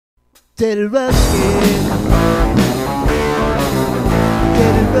Teddy Ruxpin.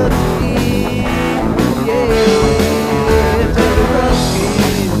 Teddy Ruxpin. Yeah, Teddy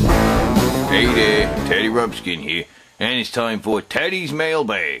Ruxpin. Hey there, Teddy Ruxpin here, and it's time for Teddy's Mail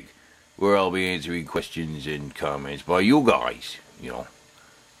Bag, where I'll be answering questions and comments by you guys,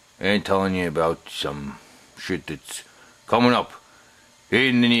 and telling you about some shit that's coming up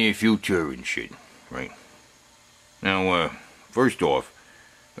in the near future and shit, right? Now, first off,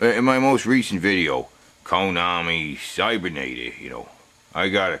 in my most recent video, Konami Cybernator, I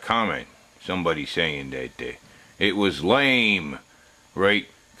got a comment, somebody saying that it was lame, right?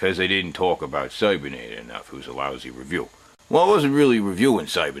 Because I didn't talk about Cybernator enough. It was a lousy review. Well, I wasn't really reviewing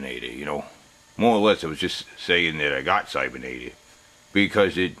Cybernator, More or less, I was just saying that I got Cybernator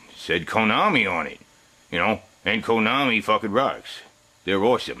because it said Konami on it, and Konami fucking rocks. They're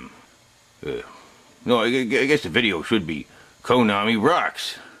awesome. No, I guess the video should be Konami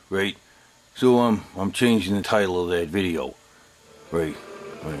rocks, right? So I'm changing the title of that video, right?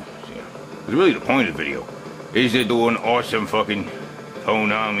 Because really the point of the video is to do an awesome fucking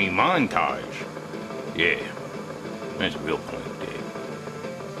Konami montage. Yeah, that's a real point there.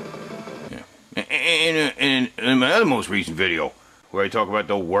 Yeah. And in my other most recent video, where I talk about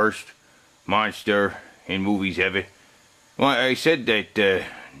the worst monster in movies ever, well, I said that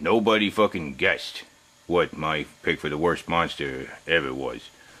nobody fucking guessed what my pick for the worst monster ever was.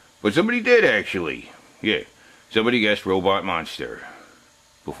 But somebody did, actually. Yeah, somebody guessed Robot Monster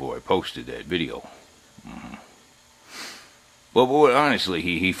before I posted that video. But honestly,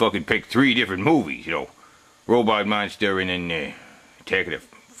 he fucking picked 3 different movies, Robot Monster and then Attack of the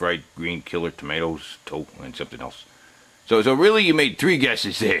Fried Green Killer Tomatoes, and something else. So really you made 3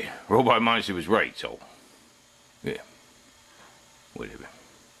 guesses there. Robot Monster was right, so yeah. Whatever.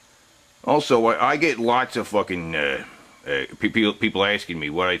 Also, I get lots of fucking people asking me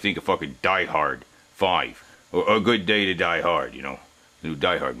what I think of fucking Die Hard 5. Or A Good Day to Die Hard, the new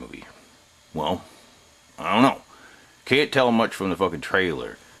Die Hard movie. Well, I don't know. Can't tell much from the fucking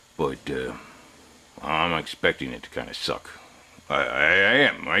trailer, but I'm expecting it to kind of suck. I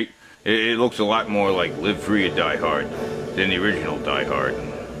am, right? It looks a lot more like Live Free or Die Hard than the original Die Hard.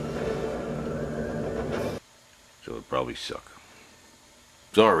 So it'll probably suck.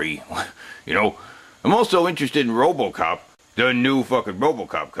 Sorry. I'm also interested in RoboCop, the new fucking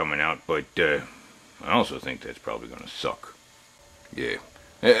RoboCop coming out, but I also think that's probably gonna suck. Yeah.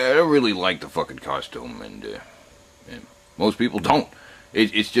 I don't really like the fucking costume, and most people don't.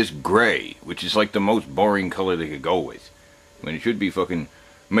 It's just gray, which is like the most boring color they could go with. I mean, it should be fucking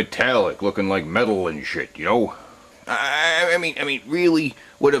metallic, looking like metal and shit, I mean, really,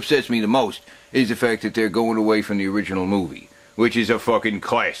 what upsets me the most is the fact that they're going away from the original movie, which is a fucking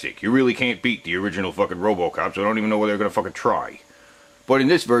classic. You really can't beat the original fucking RoboCop, so I don't even know whether they're gonna fucking try. But in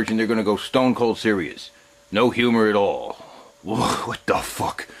this version, they're gonna go stone cold serious. No humor at all. What the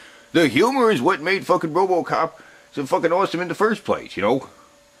fuck? The humor is what made fucking RoboCop so fucking awesome in the first place,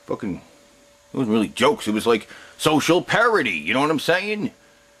 Fucking, it wasn't really jokes, it was like social parody, you know what I'm saying?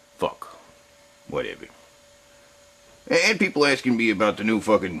 Fuck. Whatever. And people asking me about the new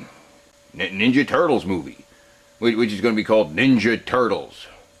fucking Ninja Turtles movie, which is going to be called Ninja Turtles.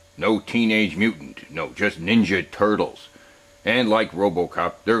 No Teenage Mutant, no, just Ninja Turtles. And like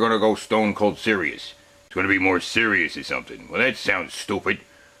RoboCop, they're going to go stone cold serious. It's going to be more serious or something. Well, that sounds stupid.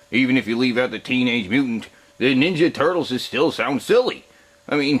 Even if you leave out the Teenage Mutant, the Ninja Turtles still sound silly.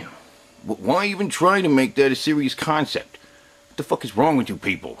 I mean, why even try to make that a serious concept? What the fuck is wrong with you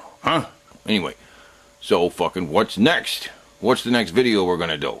people, huh? Anyway, so fucking what's next? What's the next video we're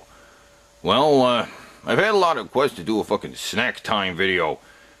gonna do? Well, I've had a lot of requests to do a fucking snack time video,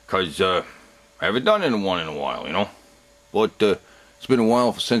 cause I haven't done one in a while, But it's been a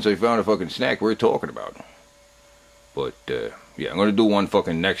while since I found a fucking snack worth talking about. But yeah, I'm gonna do one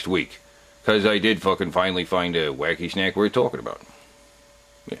fucking next week. Because I did fucking finally find a wacky snack worth talking about.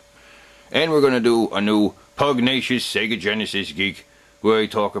 Yeah. And we're going to do a new Pugnacious Sega Genesis Geek where I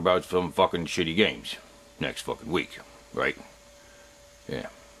talk about some fucking shitty games. Next fucking week. Right? Yeah.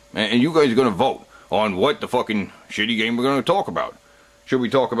 And you guys are going to vote on what the fucking shitty game we're going to talk about. Should we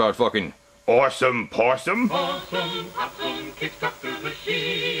talk about fucking Awesome Possum? Awesome Possum kicks up the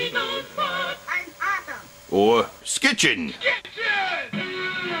machine on fire. I'm awesome. Or Skitchin'.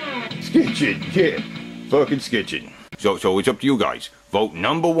 Skitchin', yeah. Fucking Skitchin'. So it's up to you guys. Vote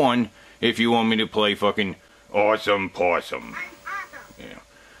number 1 if you want me to play fucking Awesome Possum. Yeah.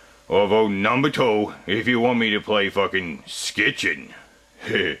 Or vote number 2 if you want me to play fucking Skitchin'.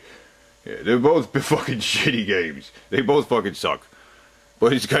 Yeah, they're both fucking shitty games. They both fucking suck.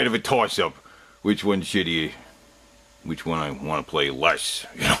 But it's kind of a toss-up. Which one's shitty? Which one I want to play less,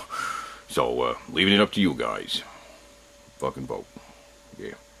 So, leaving it up to you guys. Fucking vote.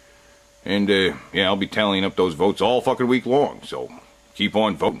 Yeah. And, yeah, I'll be tallying up those votes all fucking week long, so keep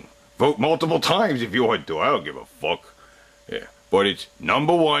on voting. Vote multiple times if you want to. I don't give a fuck. Yeah. But it's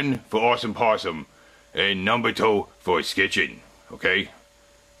number 1 for Awesome Possum and number 2 for Skitchin'. Okay?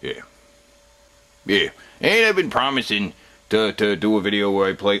 Yeah. Yeah. And I've been promising to do a video where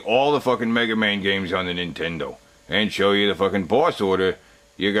I play all the fucking Mega Man games on the Nintendo and show you the fucking boss order.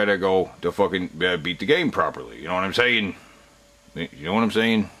 You gotta go to fucking beat the game properly. You know what I'm saying? You know what I'm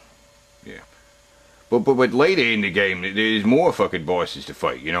saying? Yeah. But later in the game, there's more fucking bosses to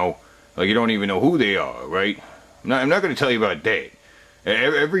fight, you know? Like, you don't even know who they are, right? I'm not gonna tell you about that.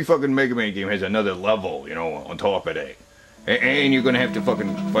 Every fucking Mega Man game has another level, you know, on top of that. And you're gonna have to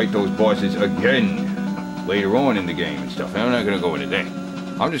fucking fight those bosses again later on in the game and stuff. And I'm not gonna go into that.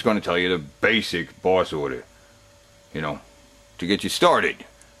 I'm just gonna tell you the basic boss order, you know, to get you started.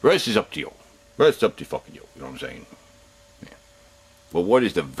 Rest is up to you. Rest is up to fucking you. You know what I'm saying? Yeah. But what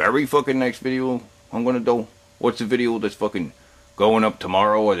is the very fucking next video I'm gonna do? What's the video that's fucking going up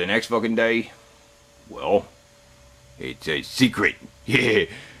tomorrow or the next fucking day? Well, it's a secret. Yeah,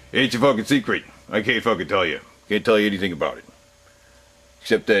 it's a fucking secret. I can't fucking tell you. Can't tell you anything about it.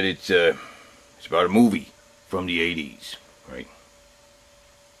 Except that it's about a movie from the 80s, right?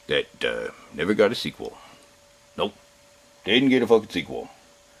 That never got a sequel. Nope. Didn't get a fucking sequel.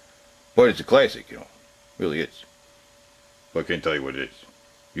 But it's a classic, you know. Really is. But I can't tell you what it is.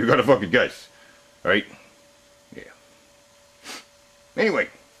 You gotta fucking guess. Right? Yeah. Anyway,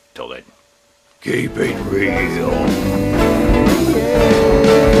 till then, keep it real. Yeah.